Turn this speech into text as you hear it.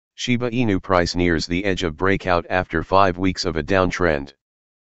Shiba Inu price nears the edge of breakout after 5 weeks of a downtrend.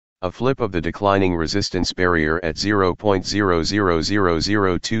 A flip of the declining resistance barrier at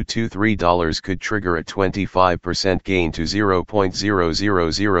 $0.0000223 could trigger a 25% gain to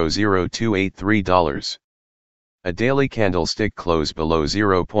 $0.0000283. A daily candlestick close below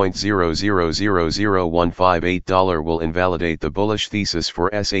 $0.0000158 will invalidate the bullish thesis for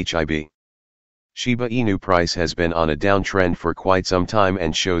SHIB. Shiba Inu price has been on a downtrend for quite some time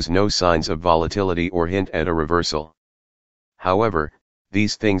and shows no signs of volatility or hint at a reversal. However,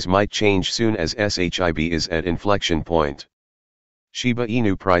 these things might change soon as SHIB is at inflection point. Shiba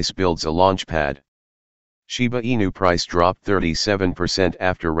Inu price builds a launchpad. Shiba Inu price dropped 37%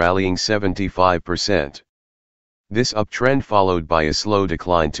 after rallying 75%. This uptrend followed by a slow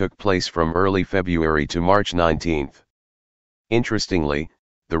decline took place from early February to March 19. Interestingly,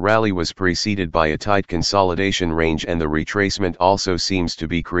 the rally was preceded by a tight consolidation range, and the retracement also seems to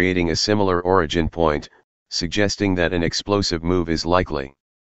be creating a similar origin point, suggesting that an explosive move is likely.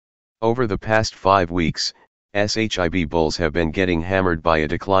 Over the past 5 weeks, SHIB bulls have been getting hammered by a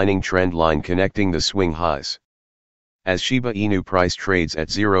declining trend line connecting the swing highs. As Shiba Inu price trades at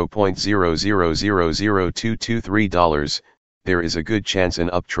 $0.0000223, there is a good chance an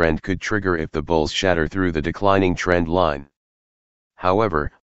uptrend could trigger if the bulls shatter through the declining trend line.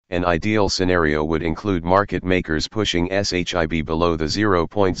 However, an ideal scenario would include market makers pushing SHIB below the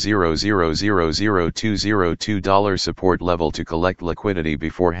 $0.0000202 support level to collect liquidity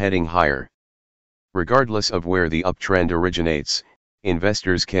before heading higher. Regardless of where the uptrend originates,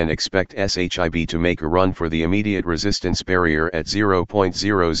 investors can expect SHIB to make a run for the immediate resistance barrier at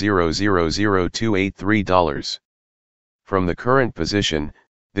 $0.0000283. From the current position,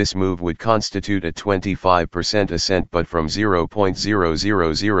 this move would constitute a 25% ascent, but from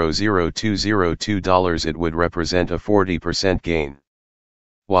 $0.0000202 it would represent a 40% gain.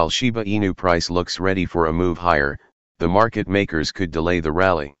 While Shiba Inu price looks ready for a move higher, the market makers could delay the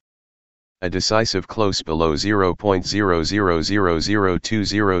rally. A decisive close below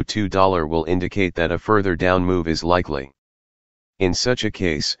 $0.0000202 will indicate that a further down move is likely. In such a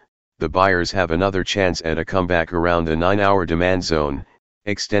case, the buyers have another chance at a comeback around the 9-hour demand zone,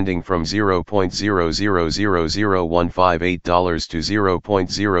 extending from $0.0000158 to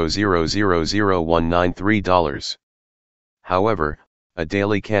 $0.0000193. However, a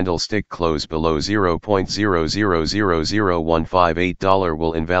daily candlestick close below $0.0000158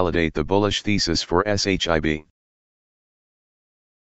 will invalidate the bullish thesis for SHIB.